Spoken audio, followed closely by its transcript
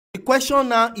question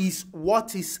now is,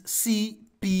 what is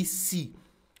CPC?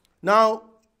 Now,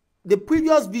 the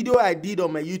previous video I did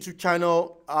on my YouTube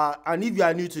channel, and if you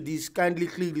are new to this, kindly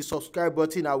click the subscribe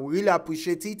button. I will really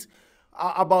appreciate it.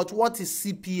 About what is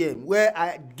CPM, where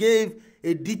I gave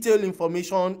a detailed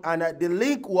information, and the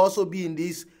link will also be in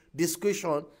this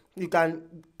description. You can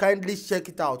kindly check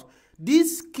it out.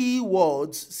 These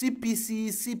keywords, CPC,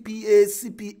 CPA,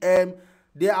 CPM,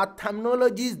 they are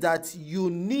terminologies that you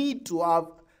need to have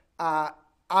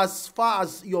as far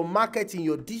as your marketing,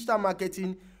 your digital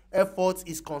marketing effort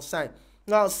is concerned.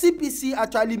 Now, CPC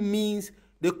actually means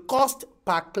the cost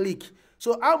per click.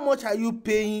 So how much are you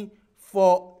paying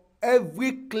for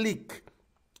every click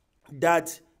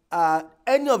that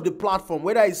any of the platform,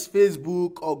 whether it's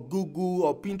Facebook or Google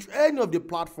or Pinterest, any of the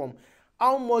platform,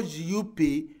 how much do you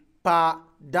pay per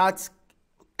that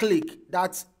click,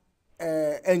 that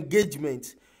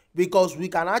engagement? Because we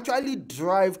can actually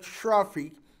drive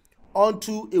traffic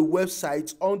onto a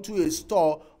website, onto a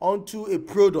store, onto a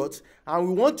product, and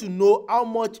we want to know how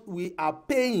much we are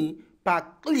paying per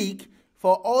click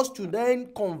for us to then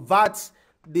convert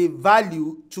the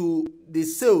value to the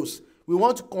sales. We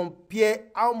want to compare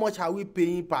how much are we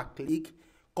paying per click,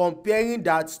 comparing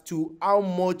that to how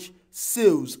much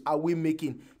sales are we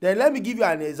making. Then let me give you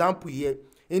an example here.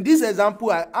 In this example,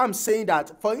 I am saying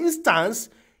that, for instance,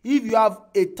 if you have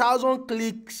 1,000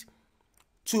 clicks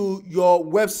to your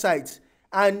website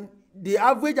and the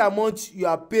average amount you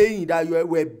are paying that you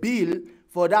were billed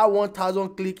for that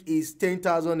 1,000 click is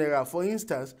 10,000 naira, for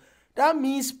instance, that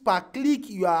means per click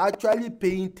you are actually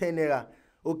paying 10 naira.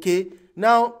 Okay,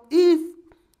 now if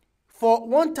for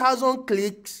 1,000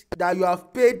 clicks that you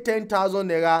have paid 10,000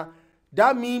 naira,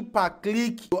 that means per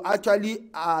click you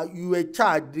actually you were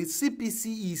charged, the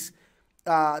CPC is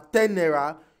 10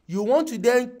 naira. You want to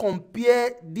then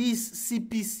compare this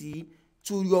CPC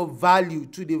to your value,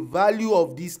 to the value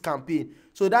of this campaign.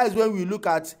 So that is when we look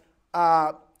at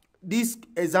this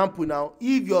example now.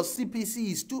 If your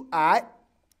CPC is too high,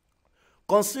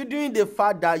 considering the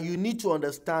fact that you need to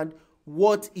understand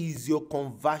what is your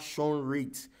conversion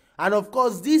rate. And of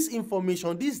course, this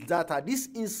information, this data, this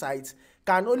insights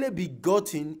can only be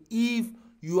gotten if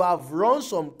you have run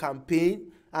some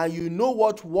campaign and you know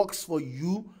what works for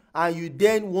you, and you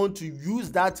then want to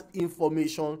use that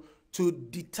information to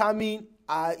determine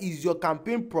is your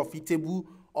campaign profitable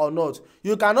or not.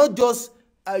 You cannot just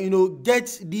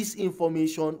get this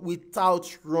information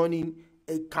without running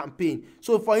a campaign.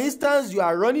 So for instance, you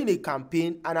are running a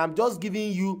campaign and I'm just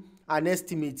giving you an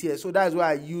estimate here. So that's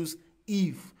why I use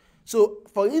if. So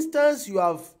for instance, you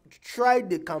have tried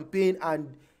the campaign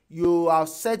and you have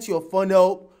set your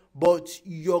funnel, but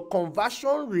your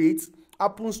conversion rate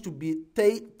happens to be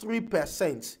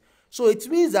 3%. So it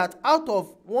means that out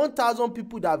of 1,000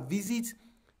 people that visit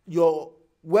your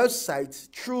website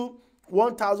through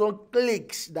 1,000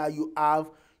 clicks that you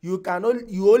have, you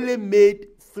only made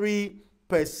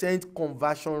 3%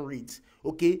 conversion rate.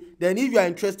 Okay, then if you are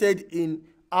interested in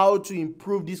how to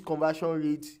improve this conversion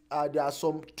rate, there are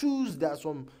some tools, there are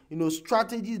some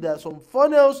strategies, there are some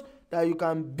funnels that you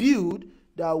can build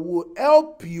that will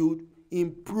help you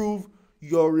improve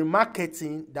your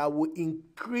remarketing, that will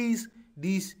increase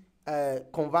this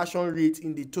conversion rate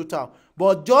in the total.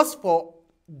 But just for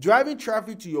driving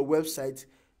traffic to your website,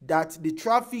 that the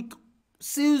traffic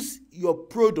sells your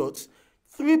products,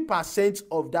 3%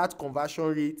 of that conversion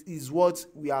rate is what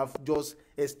we have just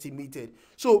estimated.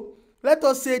 So let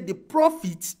us say the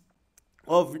profit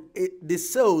of the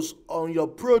sales on your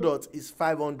product is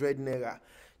 500 naira.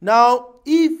 Now,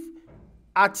 if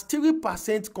at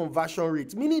 3% conversion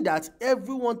rate, meaning that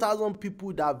every 1,000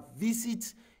 people that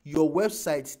visit your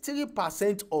website,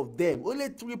 3% of them, only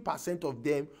 3% of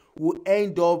them will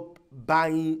end up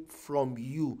buying from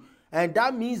you. And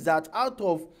that means that out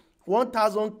of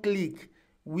 1,000 clicks,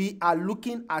 we are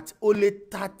looking at only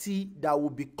 30 that will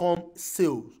become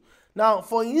sales. Now,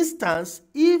 for instance,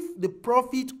 if the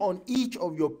profit on each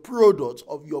of your products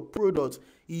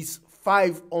is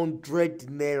 500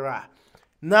 naira,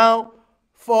 now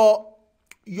for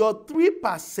your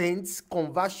 3%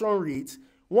 conversion rate,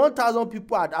 1,000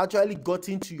 people had actually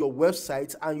gotten to your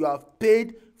website and you have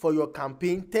paid for your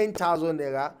campaign 10,000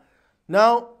 naira.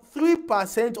 Now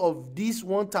 3% of this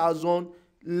 1,000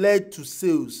 led to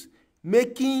sales,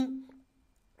 making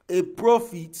a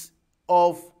profit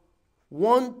of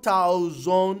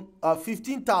 15,000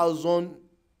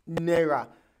 naira.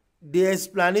 The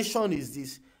explanation is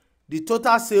this: the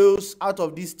total sales out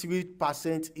of this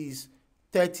 3% is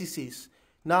 36.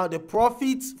 Now the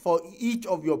profit for each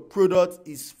of your products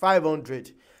is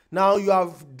 500. Now you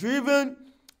have driven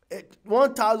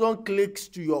 1,000 clicks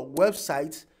to your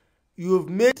website. you've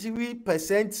made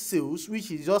 3% sales,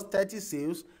 which is just 30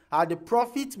 sales, at the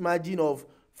profit margin of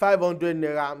 500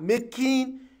 naira,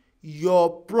 making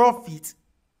your profit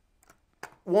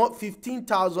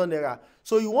 15,000 naira.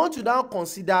 So you want to now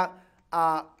consider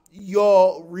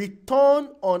your return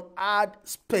on ad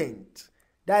spend.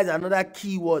 That is another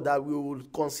keyword that we will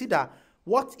consider.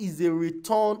 What is the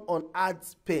return on ad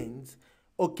spend?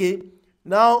 Okay,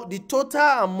 now the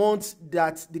total amount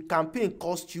that the campaign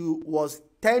cost you was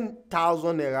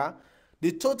 10,000 naira.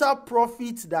 The total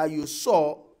profit that you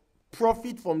saw,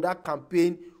 profit from that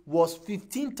campaign, was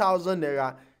 15,000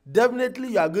 naira.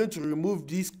 Definitely you are going to remove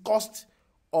this cost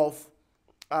of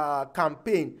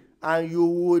campaign, and you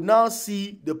will now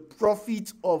see the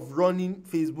profit of running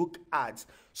Facebook ads.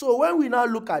 So when we now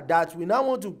look at that, we now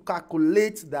want to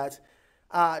calculate that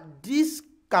this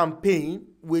campaign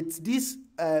with this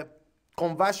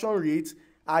conversion rate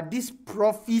at this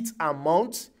profit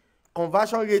amount,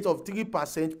 conversion rate of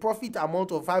 3%, profit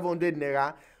amount of 500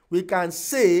 naira, we can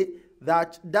say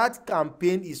that that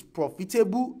campaign is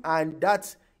profitable and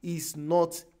that is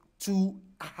not too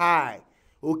high.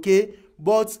 Okay,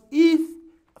 but if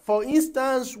for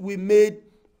instance we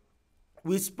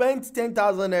spent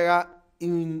 10,000 naira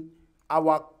in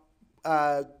our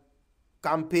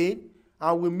campaign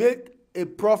and we make a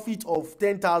profit of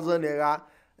 10,000 naira,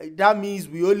 that means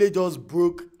we only just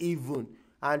broke even,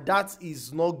 and that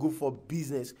is not good for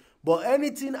business. But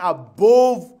anything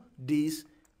above this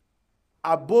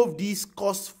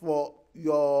cost for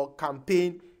your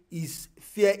campaign is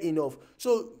fair enough.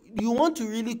 So you want to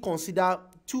really consider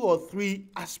 2 or 3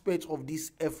 aspects of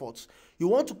these efforts. You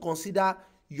want to consider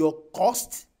your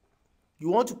cost. You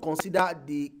want to consider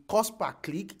the cost per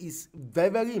click is very,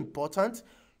 very important.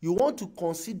 You want to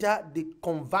consider the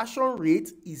conversion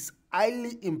rate is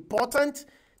highly important.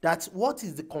 That what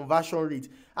is the conversion rate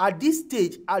at this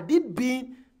stage? Had it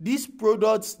been these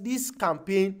products, this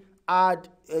campaign had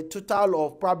a total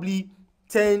of probably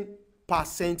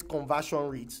 10% conversion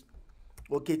rate.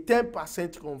 Okay,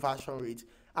 10% conversion rate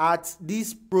at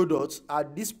these products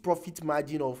at this profit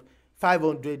margin of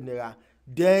 500 naira,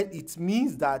 then it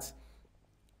means that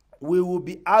we will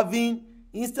be having,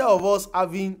 instead of us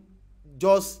having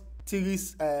just we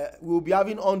will be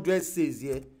having 100 sales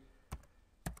here.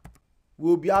 We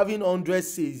will be having 100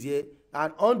 sales here,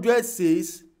 and 100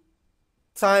 sales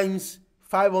times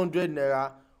 500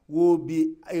 naira will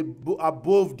be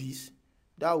above this.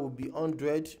 That will be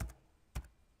 100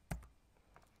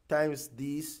 times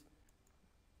this.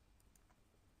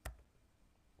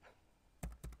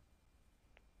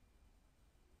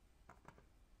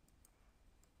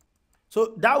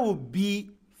 So that will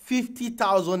be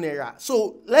 50,000 naira.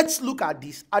 So let's look at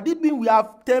this. At it mean we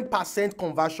have 10%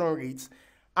 conversion rate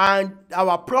and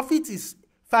our profit is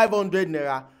 500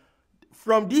 naira.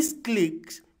 From these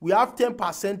clicks, we have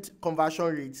 10% conversion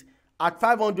rate at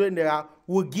 500 naira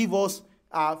will give us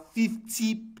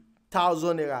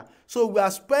 50,000 naira. So we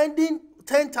are spending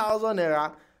 10,000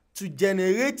 naira to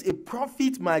generate a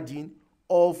profit margin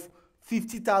of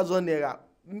 50,000 naira,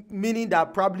 meaning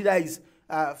that probably that is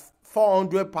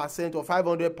 400% or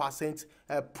 500%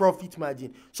 profit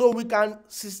margin. So we can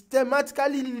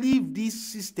systematically leave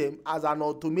this system as an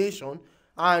automation,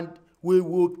 and we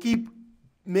will keep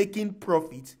making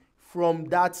profit from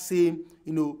that same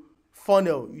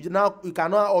funnel. You cannot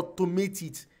automate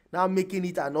it, now making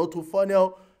it an auto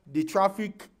funnel. The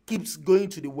traffic keeps going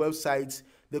to the websites,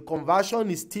 the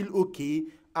conversion is still okay,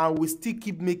 and we still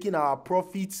keep making our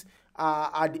profits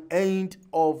at the end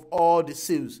of all the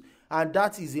sales, and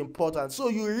that is important. So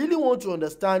you really want to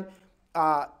understand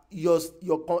your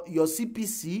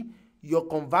CPC, your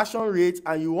conversion rate,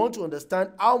 and you want to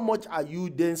understand how much are you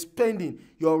then spending,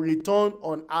 your return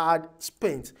on ad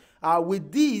spent.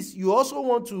 With this, you also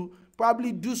want to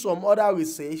probably do some other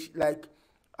research, like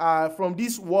from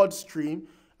this word stream.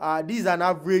 This is an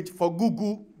average for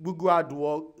Google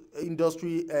AdWords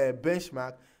industry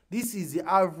benchmark. This is the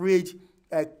average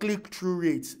click-through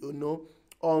rates,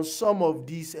 on some of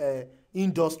these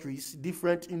industries,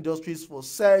 different industries for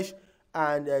search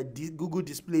and Google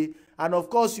display. And of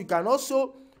course, you can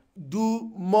also do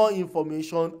more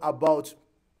information about,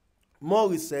 more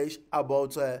research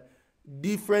about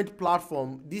different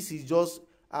platforms. This is just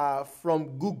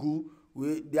from Google.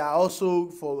 They are also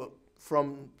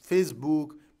from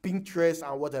Facebook, Pinterest,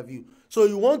 and what have you. So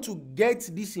you want to get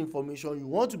this information. You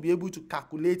want to be able to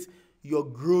calculate your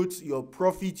growth, your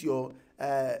profit, your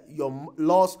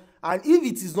loss, and if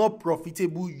it is not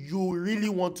profitable, you really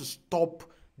want to stop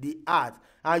the ad,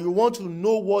 and you want to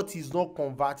know what is not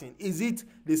converting. Is it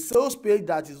the sales page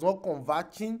that is not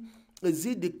converting? Is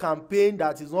it the campaign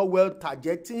that is not well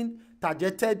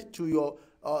targeted to your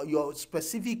your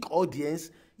specific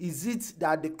audience? Is it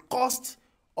that the cost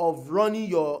of running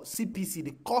your CPC,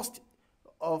 the cost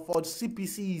for the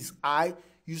CPC is high?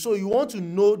 So you want to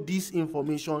know this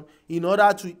information in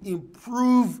order to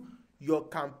improve your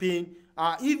campaign.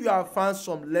 If you have found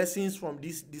some lessons from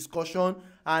this discussion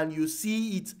and you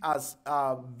see it as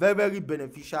very, very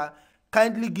beneficial,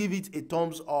 kindly give it a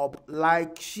thumbs up,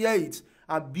 like, share it,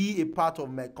 and be a part of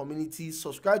my community.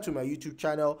 Subscribe to my YouTube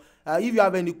channel. If you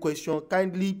have any question,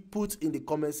 kindly put in the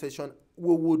comment section.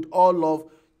 We would all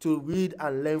love to read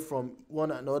and learn from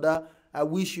one another. I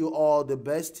wish you all the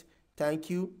best. Thank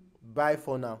you. Bye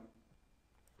for now.